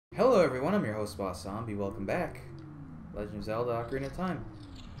Hello everyone, I'm your host Boss Zombie. Welcome back. Legend of Zelda Ocarina of Time.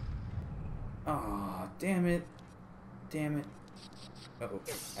 Aw, damn it. Damn it. Uh-oh.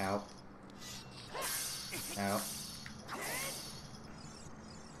 Ow. Ow.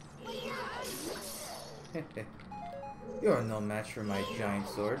 You're no match for my giant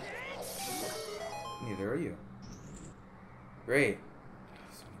sword. Neither are you. Great.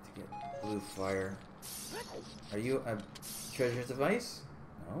 So I need to get blue fire. Are you a treasure device?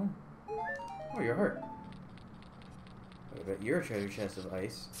 No. Oh, your heart. I bet you're a treasure chest of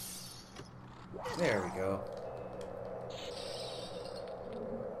ice. There we go.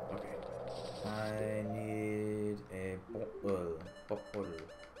 Okay. I need a bottle.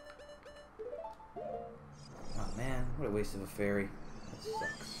 Oh man, what a waste of a fairy. That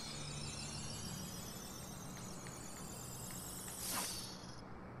sucks.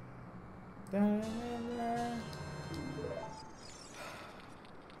 Da-da-da.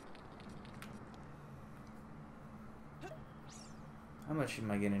 How much am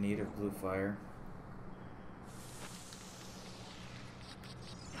I gonna need of blue fire?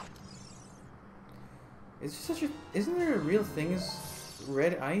 It's such a. Isn't there a real thing as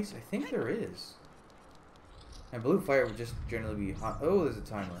red ice? I think there is. And blue fire would just generally be hot. Oh, there's a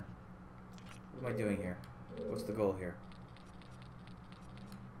timer. What am I doing here? What's the goal here?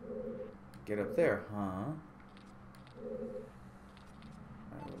 Get up there, huh?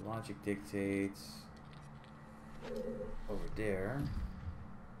 Alright, well, logic dictates. Over there.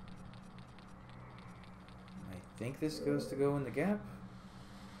 I think this goes to go in the gap.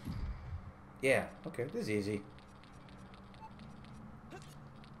 Yeah, okay, this is easy.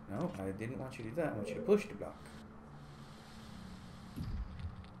 No, I didn't want you to do that. I want you to push the block.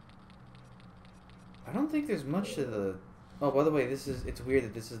 I don't think there's much to the... Oh, by the way, this is... It's weird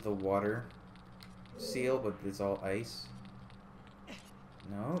that this is the water seal, but it's all ice.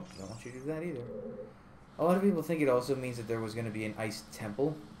 No, don't want you to do that either. A lot of people think it also means that there was going to be an ice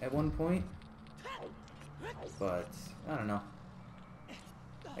temple at one point. But, I don't know.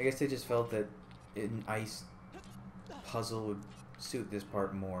 I guess they just felt that an ice puzzle would suit this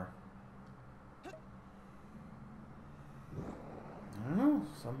part more. I don't know.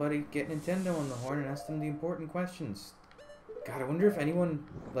 Somebody get Nintendo on the horn and ask them the important questions. God, I wonder if anyone...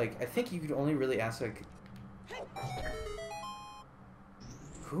 Like, I think you could only really ask, like...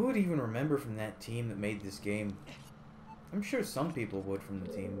 Who would even remember from that team that made this game? I'm sure some people would from the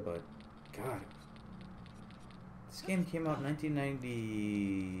team, but... God. This game came out in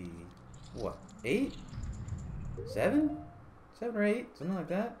 1990... What? 8? 7? 7 or 8? Something like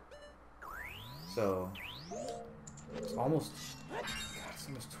that? So... It's almost... God, it's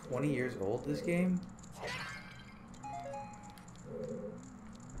almost 20 years old, this game?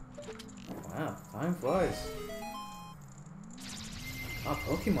 Wow, time flies. Oh,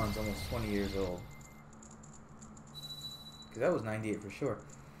 Pokemon's almost 20 years old. Because that was 98 for sure.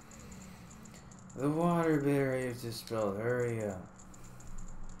 The water barrier is dispelled. Hurry up.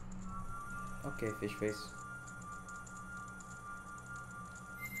 Okay, fish face.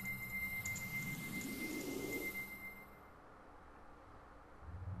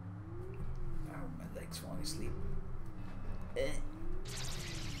 Oh, my leg's falling asleep.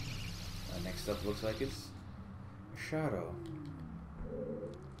 Next up looks like it's a shadow.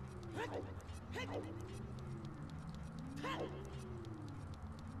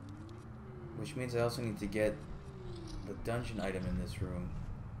 Which means I also need to get the dungeon item in this room.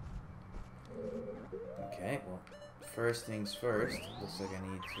 Okay, well, first things first. Looks like I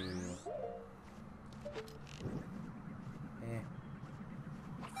need to...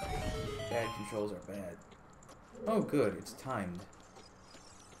 Bad controls are bad. Oh good, it's timed.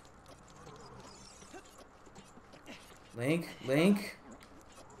 Link, Link!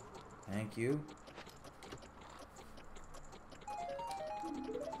 Thank you.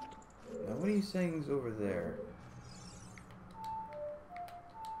 Now what are you saying is over there?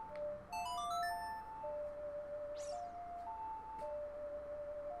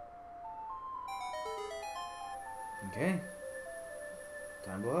 Okay.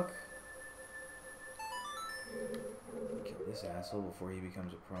 Time block. Kill this asshole before he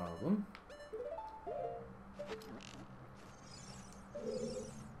becomes a problem.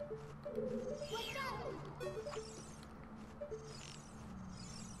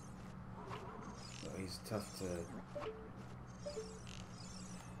 Oh, he's tough to...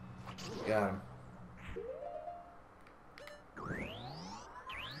 Got him.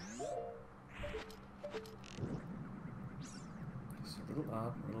 Just a little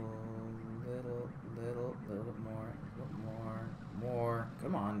up, little bit more.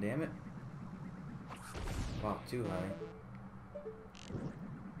 Come on, damn it. Wow, too high.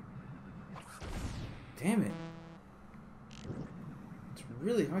 Damn it. It's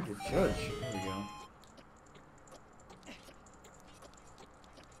really hard to judge. There we go.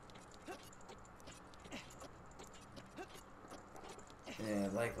 Yeah,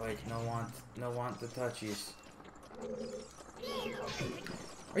 like, no want the touchies.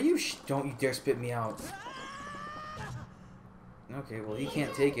 Are you don't you dare spit me out. Okay, well he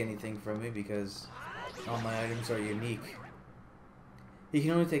can't take anything from me because all my items are unique. He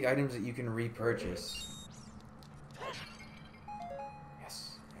can only take items that you can repurchase.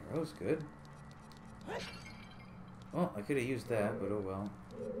 Yes, arrow's good. Well, I could have used that, but oh well.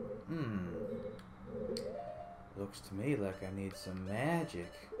 Looks to me like I need some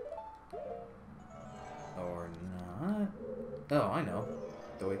magic. Or not. Oh, I know.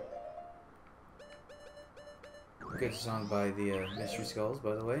 Doi. Good song by the Mystery Skulls,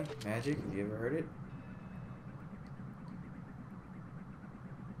 by the way. Magic, have you ever heard it?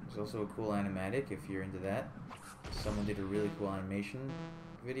 There's also a cool animatic if you're into that. Someone did a really cool animation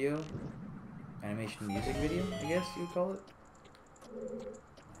video. Animation music video, I guess you would call it.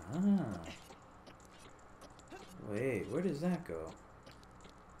 Ah. Wait, where does that go?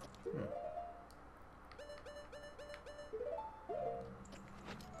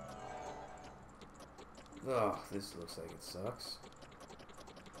 Ugh, this looks like it sucks.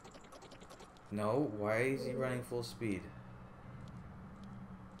 No, why is he running full speed?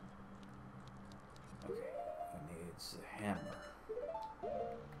 Okay, he needs a hammer.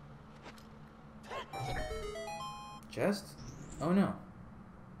 Chest? Oh no.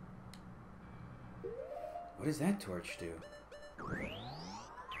 What does that torch do? What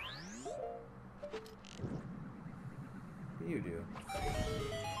do you do?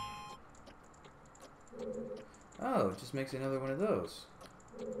 Oh, it just makes another one of those.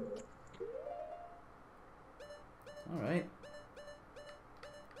 Alright.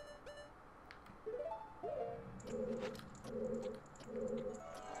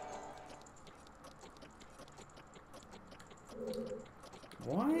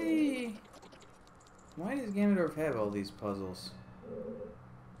 Why does Ganondorf have all these puzzles?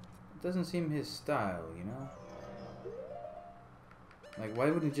 It doesn't seem his style, you know? Like,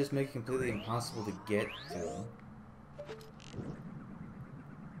 why wouldn't it just make it completely impossible to get to him?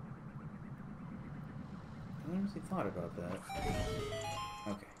 I wonder if he thought about that.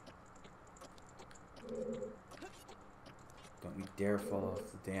 Okay. Don't you dare fall off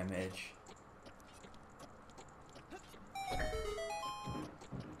the damn edge.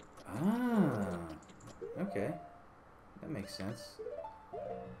 Ah, okay. That makes sense.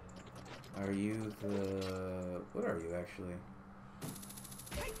 Are you the... What are you, actually?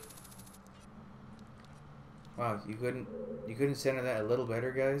 Wow, you couldn't center that a little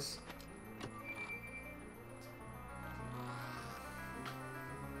better, guys?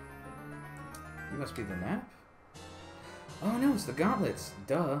 You must be the map? Oh no, it's the gauntlets!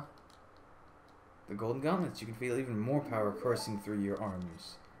 Duh! The golden gauntlets, you can feel even more power coursing through your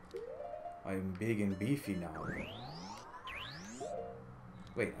arms. I am big and beefy now.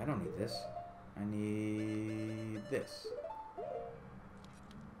 Wait, I don't need this. I need this.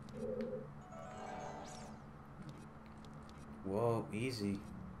 Whoa, easy.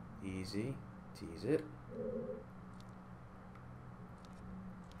 Easy. Tease it.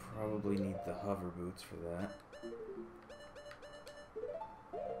 Probably need the hover boots for that.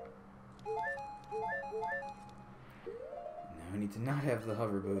 Now I need to not have the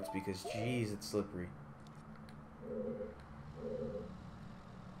hover boots because, geez, it's slippery.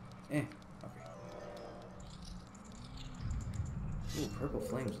 Okay. Ooh, purple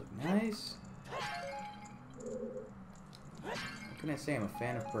flames look nice. What can I say? I'm a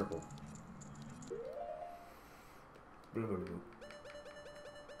fan of purple. Blah, blah, blah.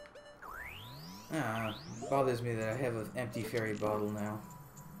 Ah, bothers me that I have an empty fairy bottle now.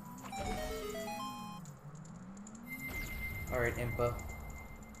 Alright, Impa.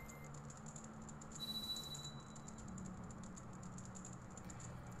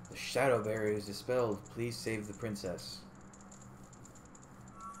 The shadow barrier is dispelled. Please save the princess.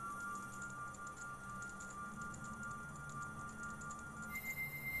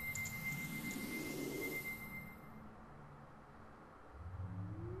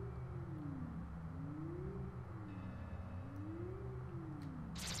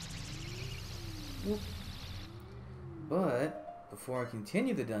 But before I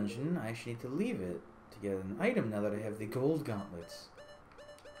continue the dungeon, I actually need to leave it to get an item now that I have the gold gauntlets.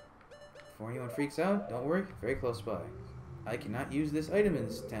 Before anyone freaks out, don't worry, very close by. I cannot use this item in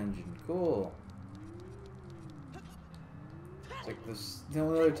this dungeon. Cool. It's like this, the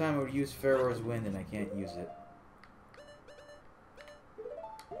only other time I would use Pharaoh's Wind and I can't use it.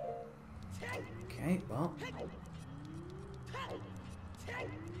 Okay, well.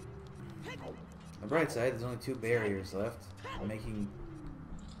 On the bright side, there's only 2 barriers left. I'm making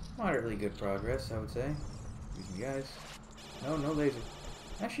moderately good progress, I would say. Excuse me, guys. No, no laser.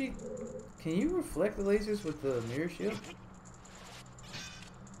 Actually, can you reflect the lasers with the mirror shield?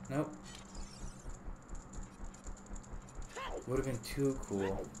 Nope. Would have been too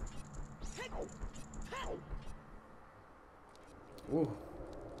cool. Ooh.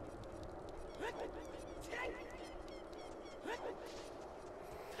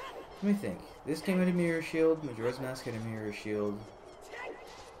 Let me think. This game had a mirror shield. Majora's Mask had a mirror shield.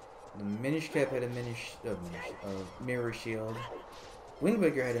 The Minish Cap had a mirror shield. Wind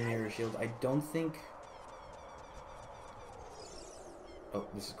Waker had a mirror shield. I don't think... Oh,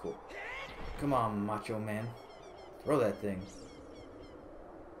 this is cool. Come on, Macho Man. Throw that thing.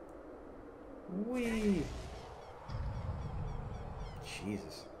 Whee!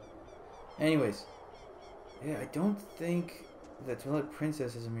 Jesus. Anyways. Yeah, I don't think the Twilight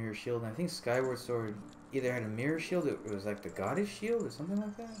Princess has a mirror shield. And I think Skyward Sword either had a mirror shield, or it was like the Goddess Shield, or something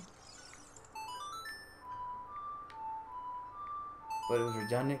like that. But it was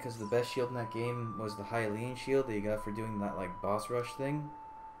redundant because the best shield in that game was the Hylian shield that you got for doing that like boss rush thing.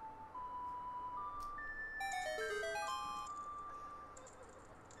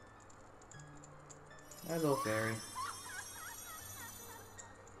 Hi, little fairy.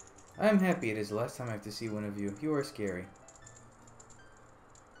 I'm happy it is the last time I have to see one of you. You are scary.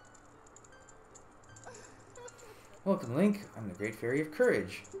 Welcome, Link. I'm the Great Fairy of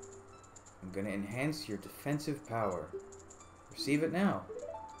Courage. I'm gonna enhance your defensive power. Receive it now.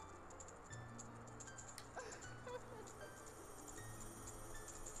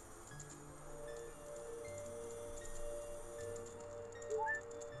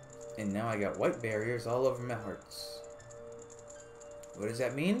 And now I got white barriers all over my hearts. What does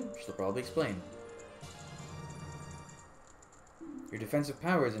that mean? She'll probably explain. Your defensive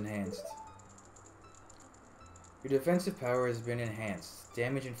power is enhanced. Your defensive power has been enhanced.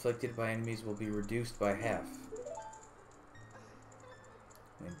 Damage inflicted by enemies will be reduced by half.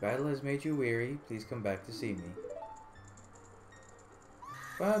 When battle has made you weary, please come back to see me.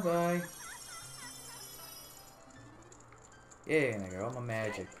 Bye-bye. Yeah, and I got all my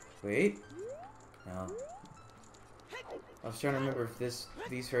magic. Wait. No. I was trying to remember if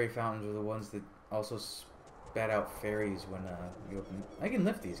these fairy fountains were the ones that also spat out fairies when you open... I can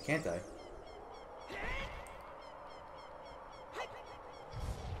lift these, can't I?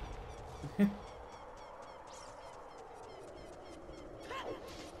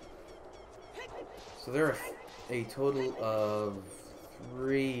 So there are a total of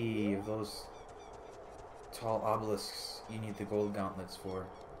 3 of those tall obelisks you need the gold gauntlets for.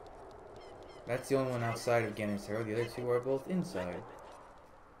 That's the only one outside of Ganondorf. The other 2 are both inside.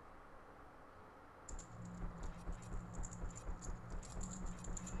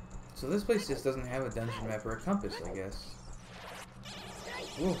 So this place just doesn't have a dungeon map or a compass, I guess.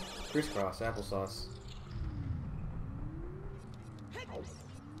 Ooh, crisscross applesauce.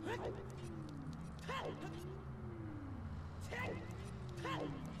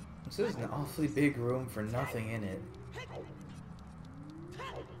 This is an awfully big room for nothing in it.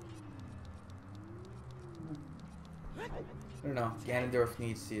 I don't know. Ganondorf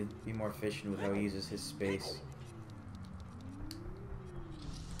needs to be more efficient with how he uses his space.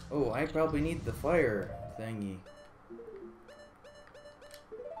 Oh, I probably need the fire thingy.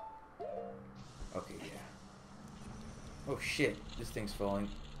 Okay, yeah. Oh shit, this thing's falling.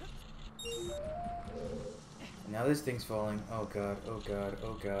 Now this thing's falling. Oh god, oh god,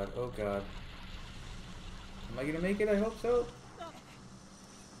 oh god, oh god. Am I gonna make it? I hope so.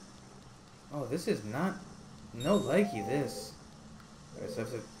 Oh, this is not... No likey, this. Alright, so I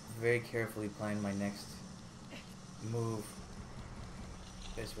have to very carefully plan my next move.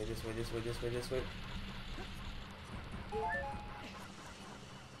 This way, this way, this way, this way, this way.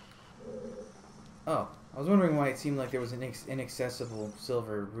 Oh, I was wondering why it seemed like there was an inaccessible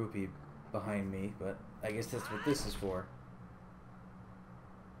silver rupee behind me, but I guess that's what this is for.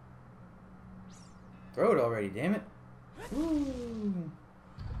 Throw it already, damn it. Woo!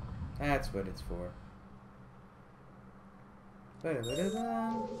 That's what it's for.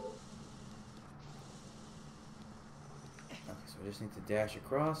 Ba-da-ba-da-ba. Okay, so I just need to dash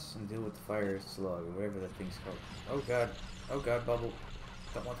across and deal with the fire slug, or whatever that thing's called. Oh god. Oh god, bubble.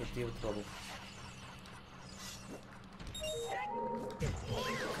 Don't want to deal with the bubble.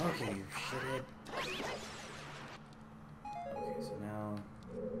 Okay, you shithead. Okay, so now...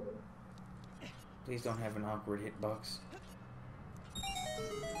 Please don't have an awkward hitbox.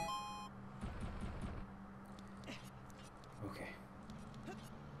 Okay.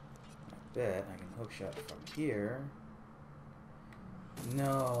 bet I can hookshot from here.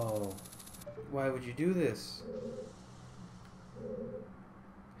 No. Why would you do this?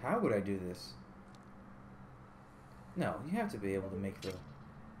 How would I do this? No, you have to be able to make the...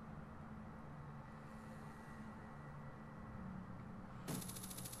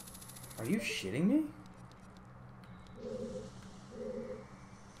 Are you shitting me?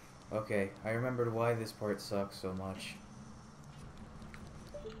 Okay, I remembered why this part sucks so much.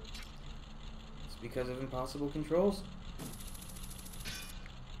 It's because of impossible controls.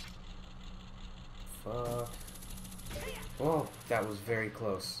 Fuck. Oh, that was very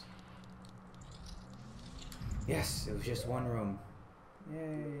close. Yes, it was just one room.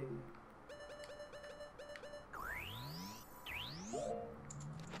 Yay.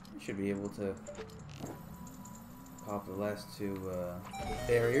 I should be able to pop the last two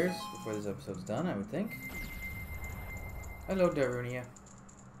barriers before this episode's done, I would think. Hello, Darunia.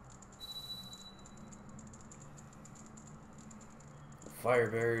 The fire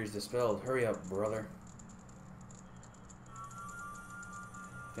barrier is dispelled. Hurry up, brother.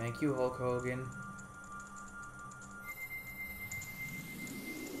 Thank you, Hulk Hogan.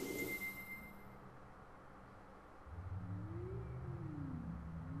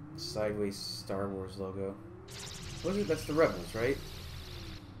 Sideways Star Wars logo. What is it? That's the Rebels, right?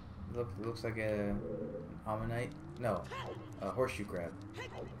 Looks like an Ammonite. No, a horseshoe crab.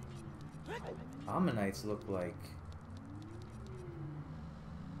 Ammonites look like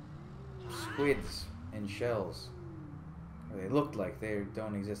squids and shells. Or they looked like. They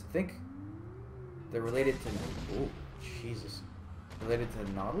don't exist. I think they're related to... Oh, Jesus. Related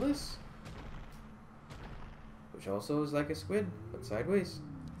to Nautilus? Which also is like a squid, but sideways.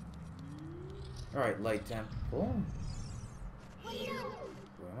 Alright, light temple. What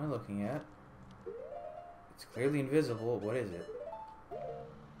am I looking at? It's clearly invisible. What is it?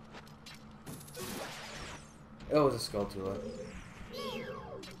 Oh, it was a Skulltula.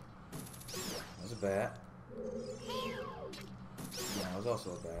 That was a bat. Yeah, that was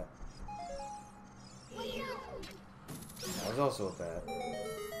also a bat. That was also a bat.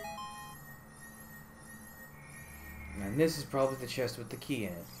 And this is probably the chest with the key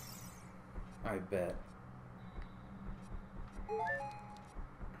in it. I bet.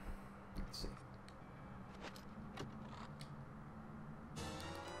 Let's see.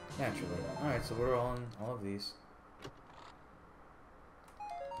 Naturally. Alright, so we're on all of these.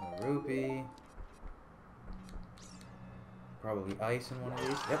 A rupee. Probably ice in one of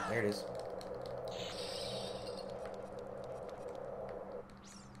these. Yep, there it is.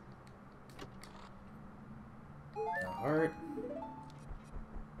 A heart.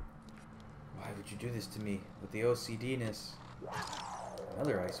 Why would you do this to me with the OCD-ness?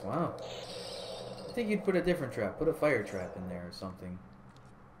 Another ice, wow. I think you'd put a different trap. Put a fire trap in there or something.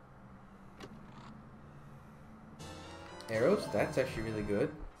 Arrows, that's actually really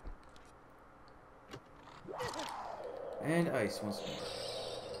good. And ice once more.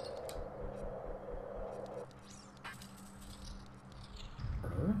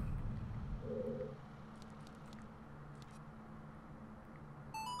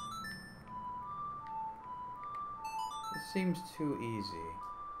 This seems too easy.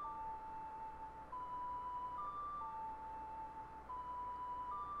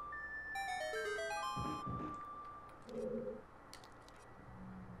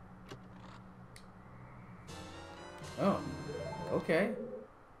 Oh, okay.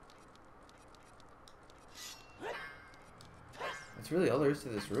 That's really all there is to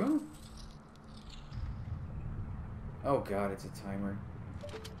this room? Oh god, it's a timer.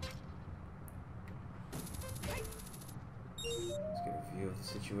 Let's get a view of the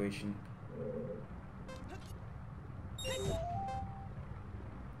situation.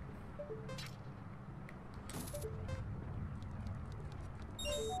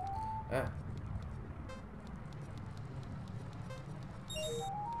 Ah.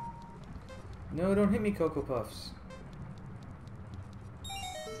 No, don't hit me, Cocoa Puffs.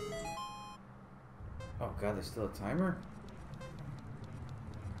 Oh god, there's still a timer?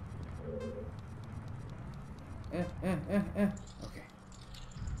 Okay.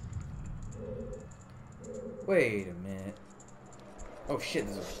 Wait a minute. Oh shit,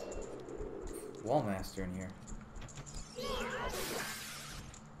 there's a wall master in here.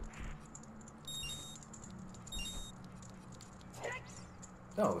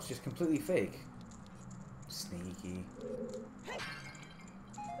 No, it's just completely fake. Sneaky.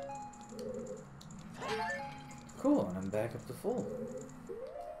 Cool, and I'm back up to full.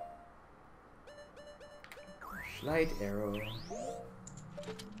 Light arrow.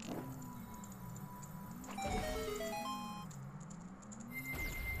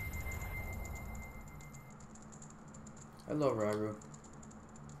 Hello, Raru.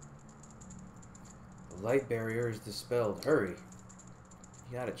 The light barrier is dispelled. Hurry.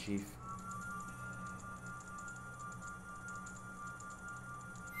 You got it, Chief.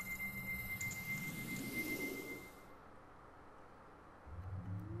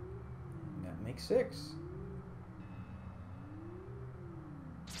 That makes 6.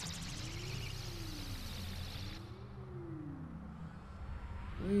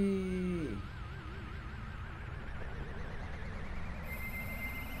 Whee!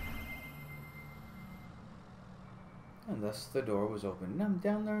 And thus the door was open. I'm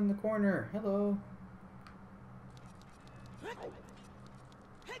down there in the corner. Hello.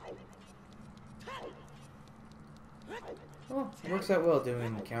 Oh, it works out well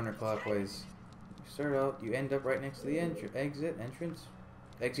doing counterclockwise. You start out, you end up right next to the entrance, entrance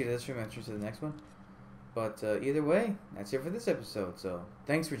to this room, entrance to the next one. But either way, that's it for this episode. So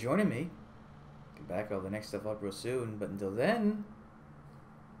thanks for joining me. Get back all the next stuff up real soon. But until then,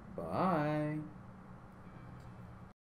 bye.